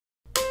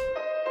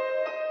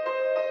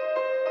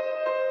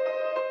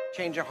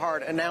Change of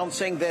heart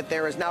announcing that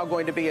there is now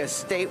going to be a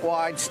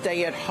statewide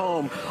stay at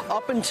home.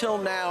 Up until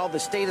now, the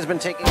state has been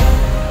taking...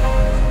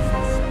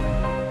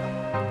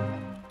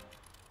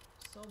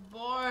 So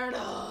bored.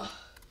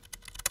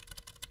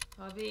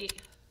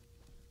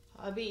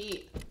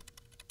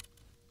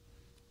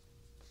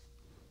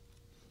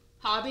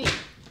 Hobby.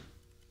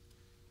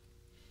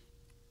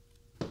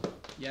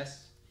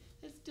 Yes?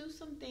 Let's do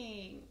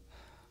something.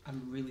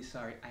 I'm really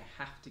sorry. I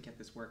have to get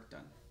this work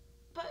done.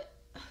 But...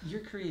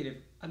 You're creative.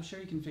 I'm sure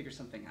you can figure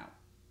something out.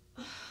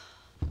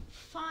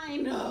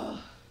 Fine.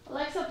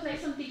 Alexa, play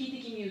some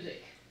tiki-tiki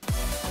music.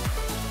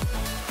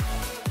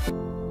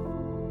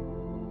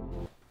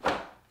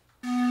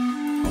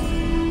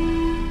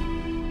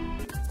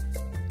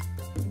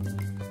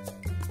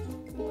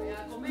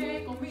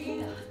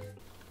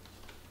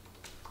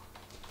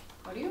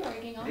 What are you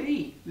working on?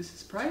 Hey, this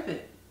is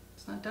private.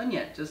 It's not done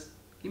yet. Just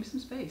give me some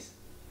space.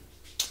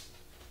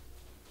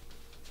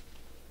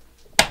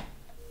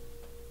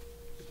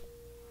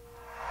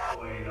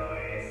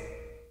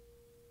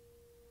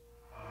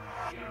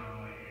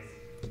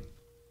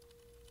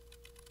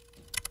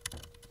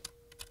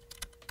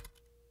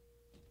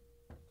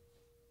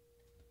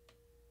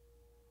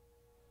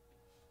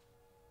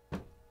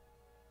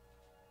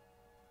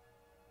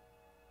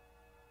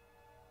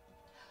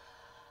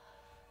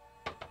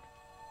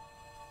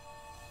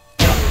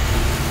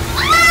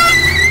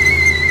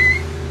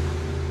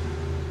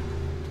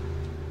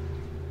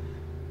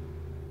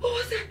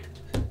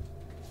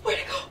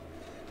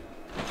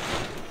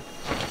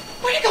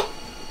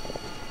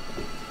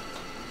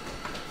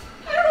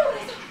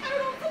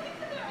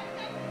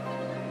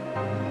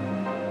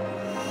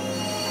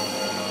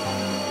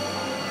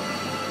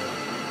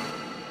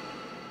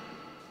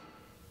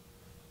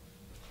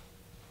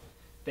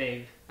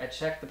 Babe, I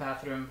checked the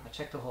bathroom, I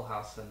checked the whole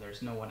house, and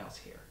there's no one else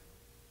here.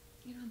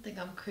 You don't think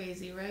I'm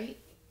crazy, right?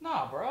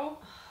 Nah, bro.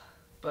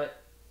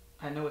 But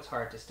I know it's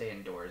hard to stay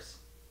indoors,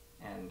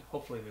 and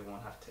hopefully we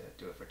won't have to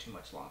do it for too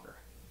much longer.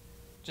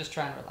 Just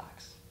try and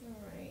relax.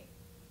 Alright.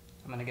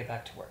 I'm gonna get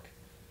back to work.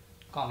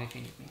 Call me if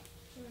you need me.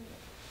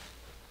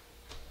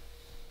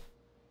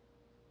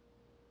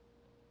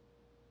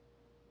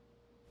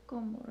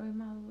 Cómodo y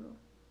maduro.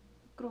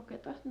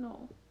 Croquetas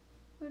no.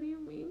 What do you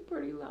mean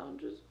Pretty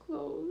Lounge is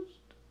closed?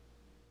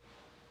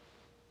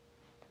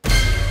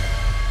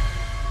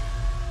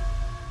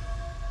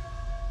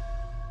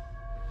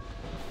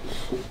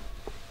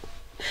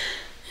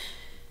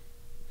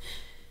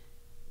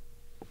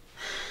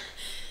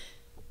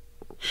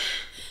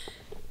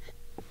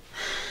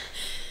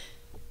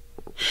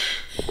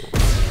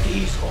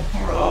 Diesel,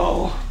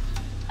 bro!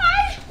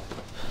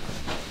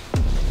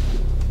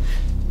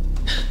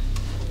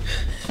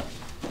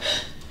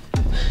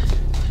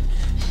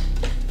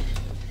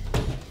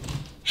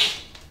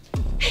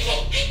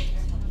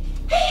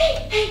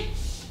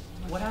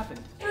 What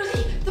happened?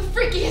 Really? The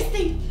freakiest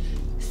thing!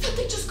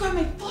 Something just grabbed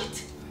my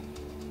foot!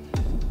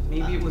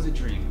 Maybe it was a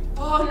dream.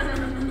 Oh,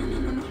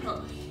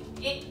 no.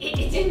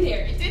 It's in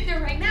there. It's in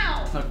there right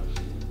now. Look,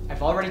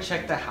 I've already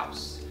checked the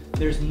house.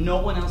 There's no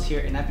one else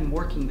here, and I've been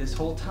working this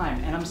whole time,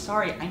 and I'm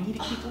sorry, I need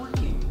to keep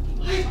working.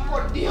 Ay,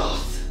 por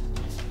Dios!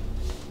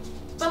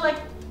 But like,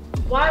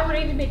 why would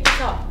I even make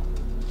this up?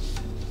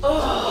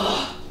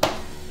 Ugh!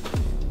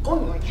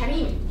 Coño, I can't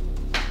even.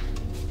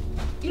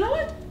 You know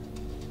what?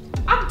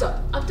 I'm done.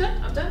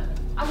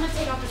 I'm gonna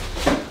take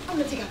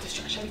out this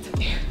trash. I need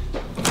some air.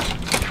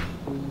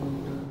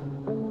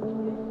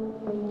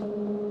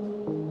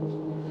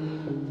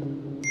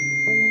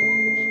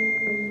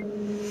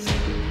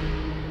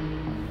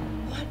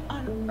 What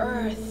on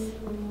earth?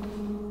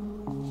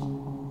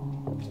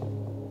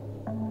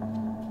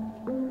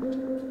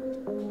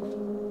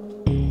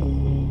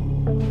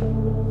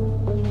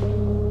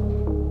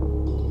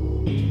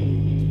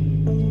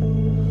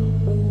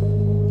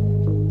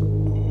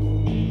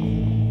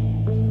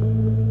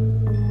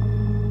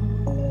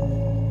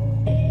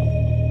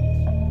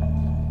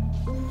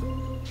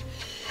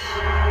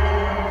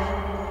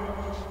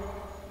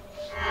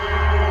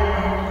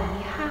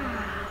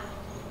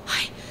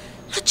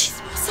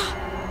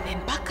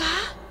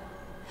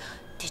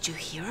 Did you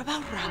hear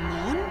about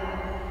Ramon?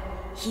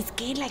 He's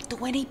gained like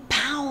 20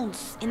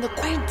 pounds in the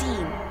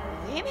quarantine.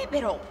 Baby,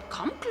 pero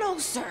come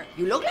closer.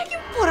 You look like you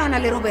put on a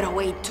little bit of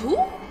weight too.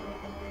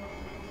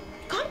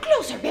 Come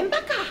closer, ven pa'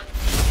 acá.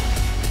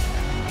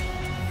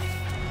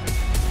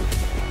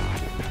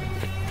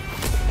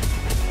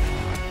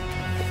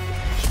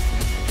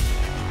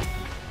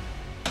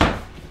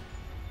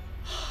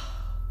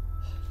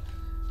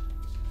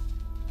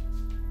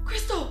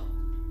 Crystal!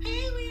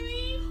 Hey,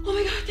 baby! Oh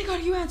my god, thank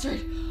God you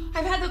answered.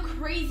 I've had the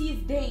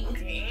craziest day.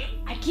 Okay.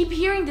 I keep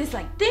hearing this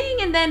like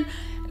thing, and then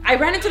I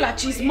ran into La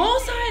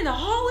Chismosa in the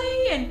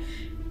hallway, and...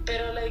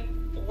 Pero like,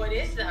 what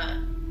is that?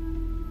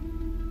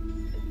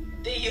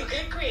 Did you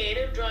get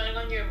creative drawing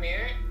on your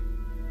mirror?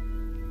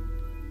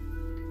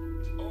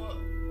 Or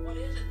what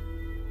is it?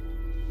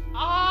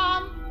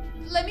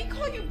 Let me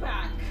call you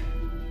back.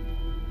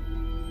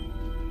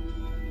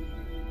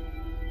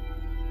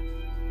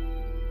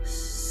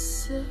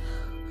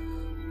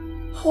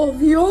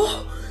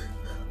 Obvio.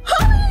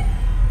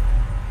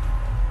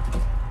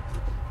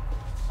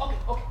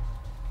 Okay.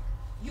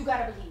 You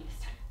gotta believe me this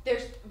time.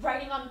 There's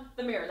writing on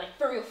the mirror, like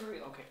for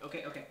real.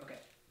 Okay.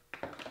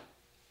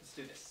 Let's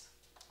do this.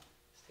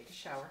 Let's take a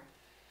shower.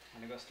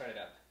 I'm gonna go start it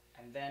up.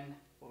 And then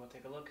we'll go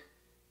take a look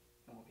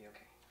and we'll be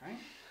okay, alright?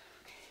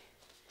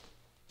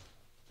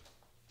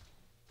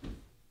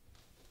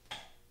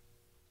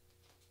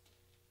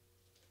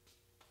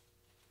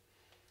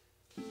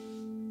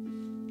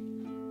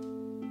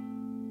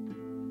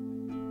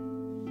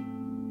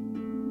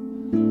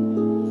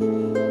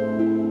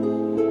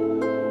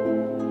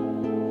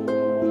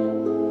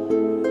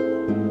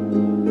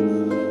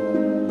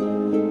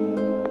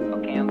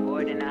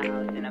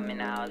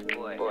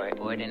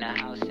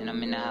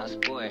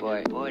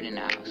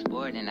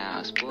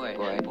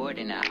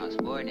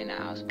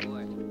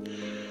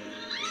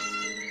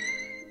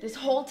 This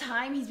whole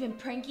time he's been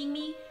pranking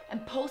me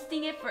and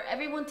posting it for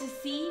everyone to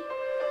see.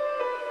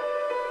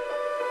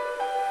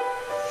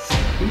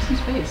 Give me some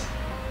space.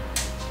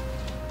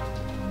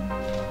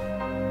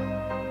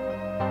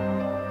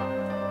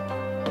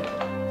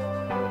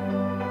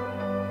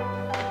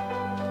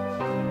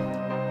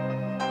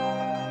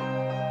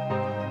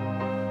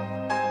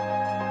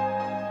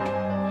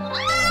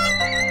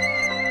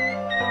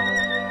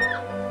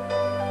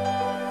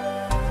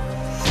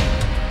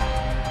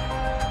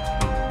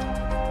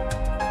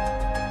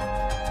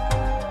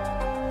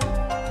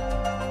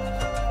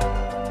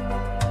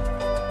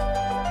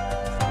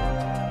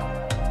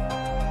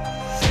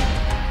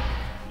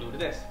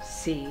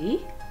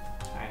 See?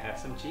 I have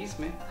some cheese,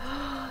 man.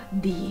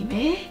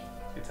 Dime.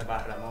 It's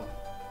about Ramon.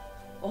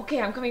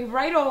 Okay, I'm coming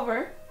right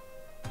over.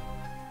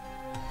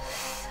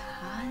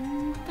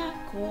 Santa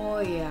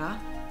Coya.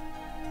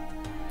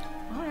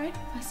 Alright,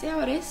 I see how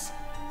it is.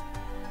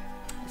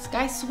 This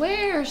guy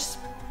swears.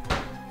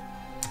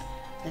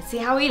 Let's see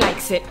how he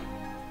likes it.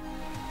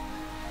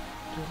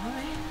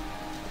 Alright.